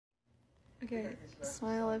Okay,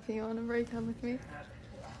 smile if you want to break up with me.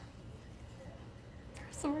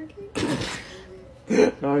 It's working.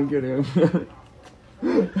 No, I'm kidding.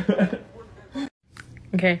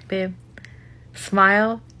 Okay, babe.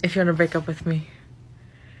 Smile if you want to break up with me.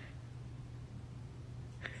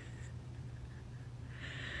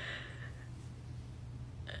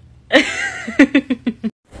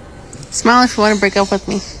 Smile if you want to break up with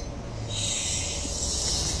me.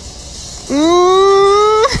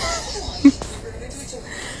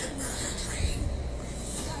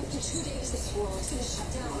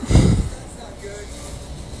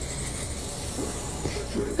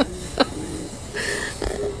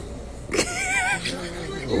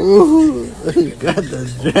 Ooh, you got the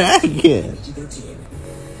dragon.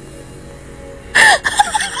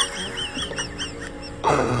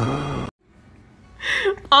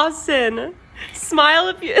 Austin, smile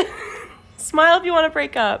if you smile if you want to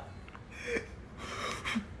break up.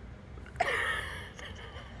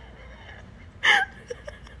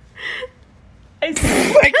 I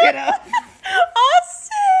get up. Austin!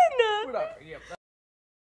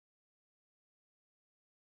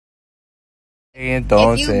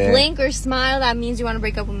 If you blink or smile, that means you want to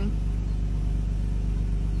break up with me.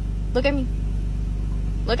 Look at me.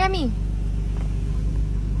 Look at me.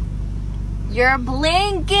 You're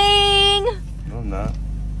blinking. No, I'm not.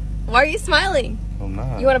 Why are you smiling? I'm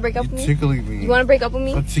not. You want to break up with me? Tickling me. You want to break up with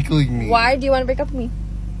me? Stop tickling me. Why do you want to break up with me?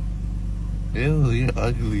 Ew, you're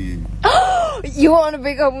ugly. You want to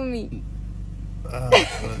break up with me? Fuck.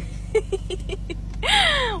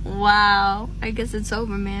 Wow. I guess it's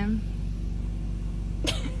over, man.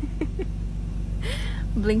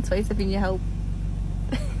 Blink twice if you need help.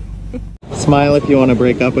 Smile if you want to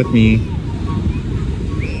break up with me.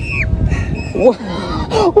 Why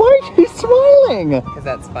are you smiling? Because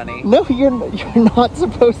that's funny. No, you're not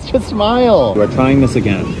supposed to smile. We're trying this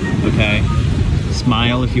again, okay?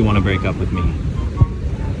 Smile if you want to break up with me.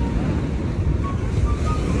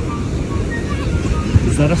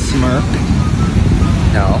 Is that a smirk?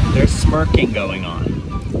 No. There's smirking going on.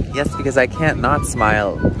 Yes, because I can't not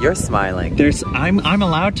smile. You're smiling. I'm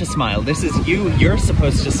allowed to smile. This is you. You're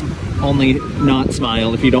supposed to only not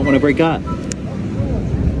smile if you don't want to break up.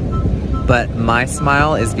 But my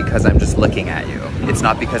smile is because I'm just looking at you. It's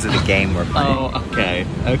not because of the game we're playing. Oh, okay.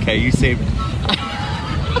 Okay, you saved.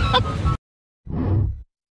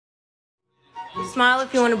 Smile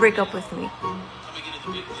if you want to break up with me. Coming into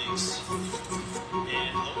the big leagues.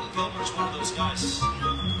 And Logan Gilbert's one of those guys.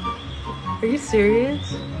 Are you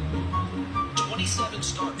serious? 27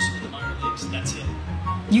 starts in the minor leagues. That's it.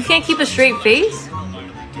 You can't keep a straight face? No minor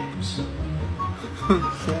league games.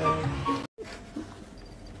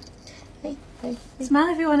 Smile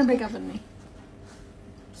if you want to break up with me.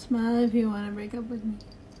 Smile if you want to break up with me.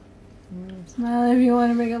 Smile if you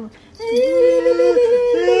want to break up with me.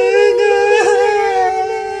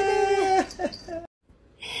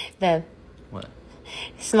 Bev. What?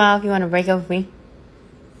 Smile if you want to break up with me.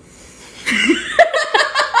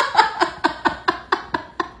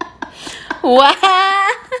 What?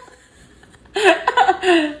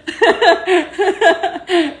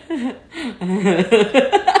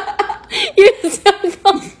 You're so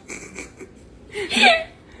cool.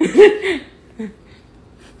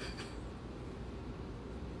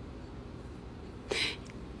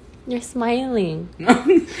 You're smiling.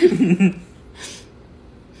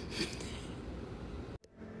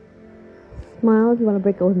 Smile if you want to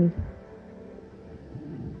break up with me.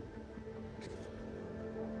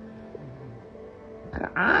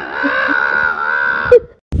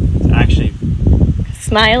 Actually,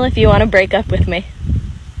 Smile if you want to break up with me.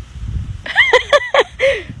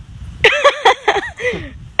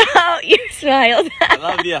 Oh, you smiled. I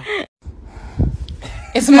love you.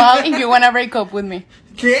 Smile if you want to break up with me.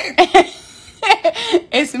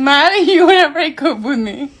 Smile if you want to break up with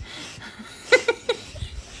me.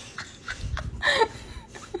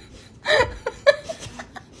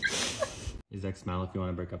 Isaac, smile if you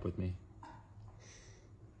want to break up with me.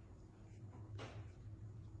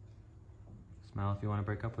 Smile if you want to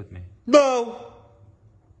break up with me. No!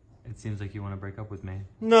 It seems like you want to break up with me.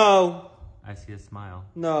 No! I see a smile.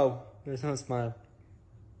 No. There's no smile.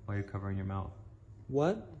 Why are you covering your mouth?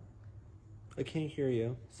 What? I can't hear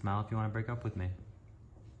you. Smile if you want to break up with me.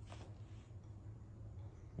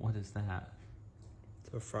 What is that?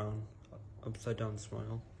 It's a frown. Upside down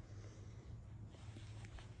smile.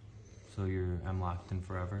 So I'm locked in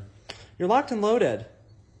forever? You're locked and loaded.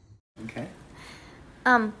 Okay.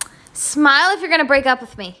 Smile if you're gonna break up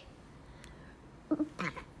with me.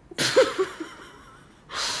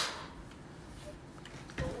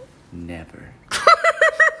 Never.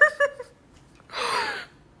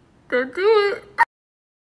 Don't do it.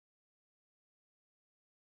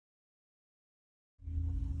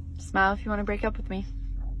 Smile if you want to break up with me.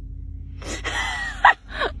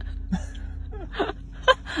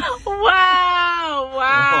 Wow!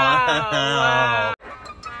 Wow!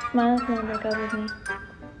 Smile if you want to break up with me.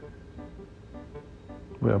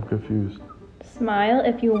 Wait, I'm confused. Smile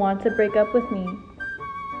if you want to break up with me.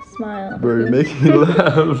 Smile. Bro, you're making me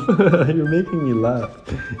laugh. You're making me laugh.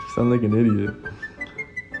 You sound like an idiot.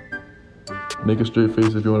 Make a straight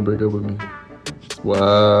face if you want to break up with me.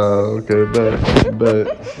 Wow, okay,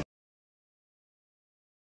 bet.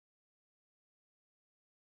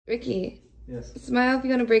 Ricky. Yes. Smile if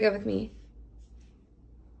you want to break up with me.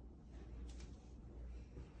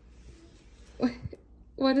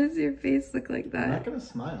 What does your face look like that? I'm not gonna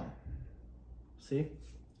smile. See?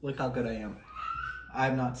 Look how good I am.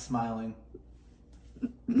 I'm not smiling.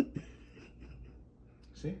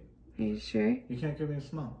 See? Are you sure? You can't give me a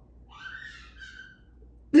smile.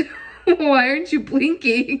 Why aren't you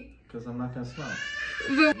blinking? Because I'm not gonna smile.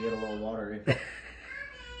 But You get a little watery.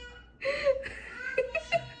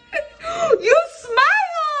 you smiled!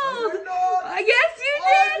 I did not! Yes, you I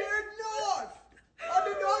did! did not! I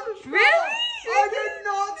did not smile! Really? I did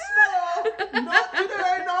not smile! Not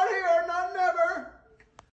today, not here, not never!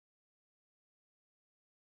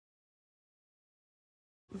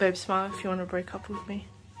 Babe, smile if you want to break up with me.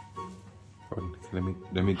 Let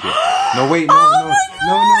me get. No wait, no,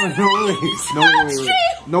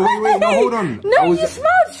 hold on. No, you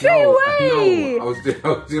smiled straight away. I was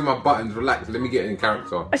doing my buttons. Relax. Let me get in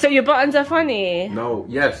character. So your buttons are funny. No,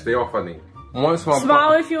 yes, they are funny. Once my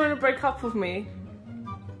Smile if you want to break up with me.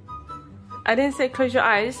 I didn't say close your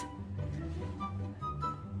eyes.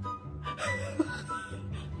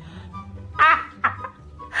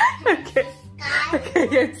 Okay.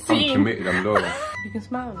 Okay, I'm committed. I'm loyal. You can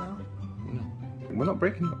smile now. We're not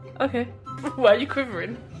breaking up. Okay. Why are you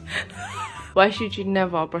quivering? Why should you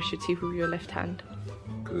never brush your teeth with your left hand?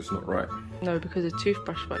 Because it's not right. No, because a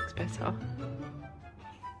toothbrush works better.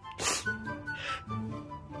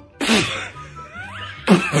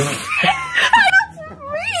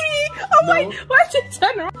 Oh my, why'd you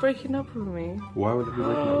turn around? Breaking up with me. Why would it be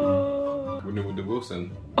breaking up with me? With the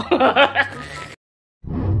Wilson.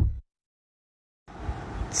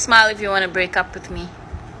 Smile if you want to break up with me.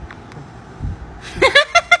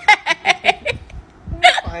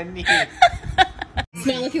 Funny.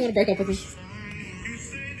 Smile if you want to break up with me.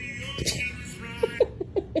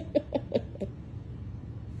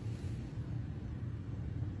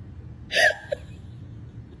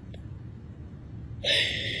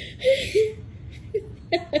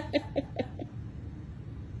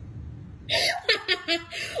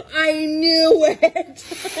 I knew it.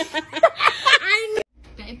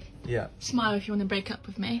 Babe. Yeah. Smile if you want to break up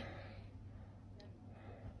with me.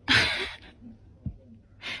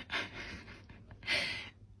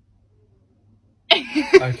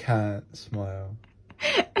 I can't smile.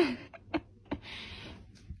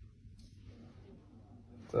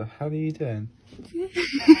 So how are you doing?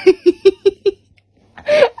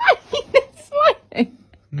 Smiling.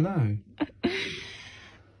 No.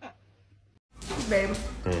 Babe,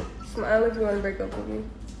 smile if you want to break up with me.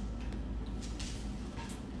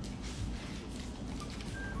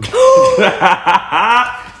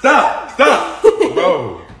 Stop!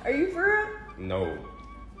 No. Are you for real? No.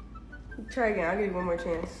 Try again, I'll give you one more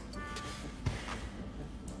chance.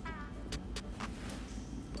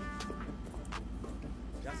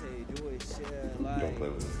 Don't play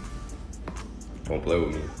with me. Don't play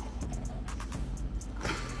with me.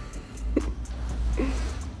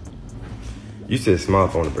 You said smile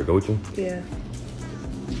if I want to break up with you? Yeah.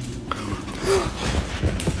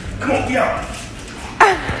 Come on, yeah.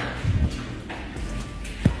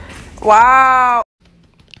 Wow.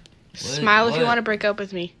 Smile if you want to break up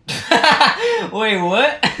with me. Wait,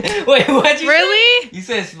 what? Wait, what'd you Really? say? You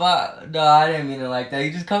said smile. No, I didn't mean it like that.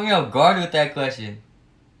 You just caught me off guard with that question.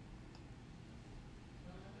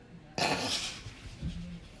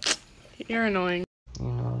 You're annoying. You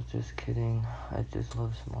know, I was just kidding. I just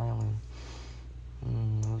love smiling.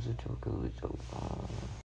 It was a joke, it was a joke.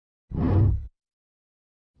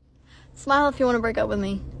 Smile if you want to break up with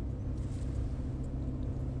me.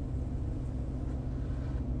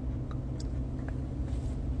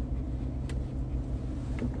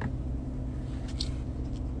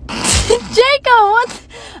 Jacob, what?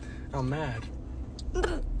 I'm mad.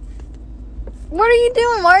 What are you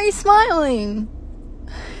doing? Why are you smiling?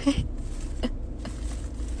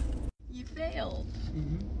 You failed.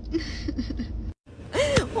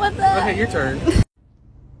 What the? Okay, your turn.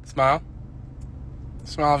 Smile.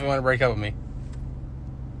 Smile if you want to break up with me.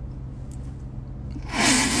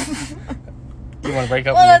 You want to break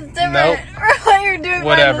up Well, with that's me? different. Nope. What you're doing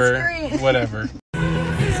Whatever. behind the screen. Whatever.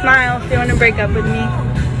 Smile if you want to break up with me.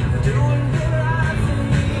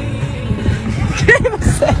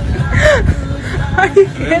 Are you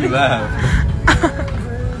kidding?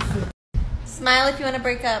 Smile if you want to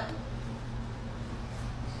break up.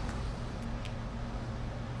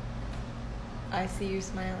 I see you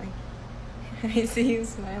smiling. I see you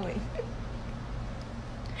smiling.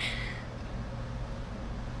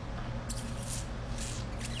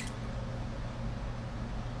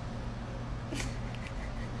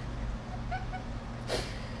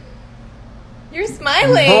 You're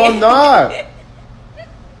smiling. No, I'm not.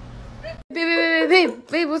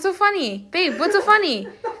 Babe, what's so funny? Babe, what's so funny?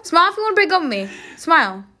 Smile if you want to break up with me.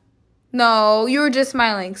 Smile. No, you were just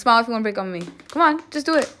smiling. Smile if you want to break up with me. Come on, just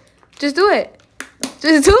do it. Just do it.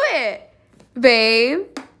 Just do it. Babe,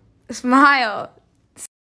 smile.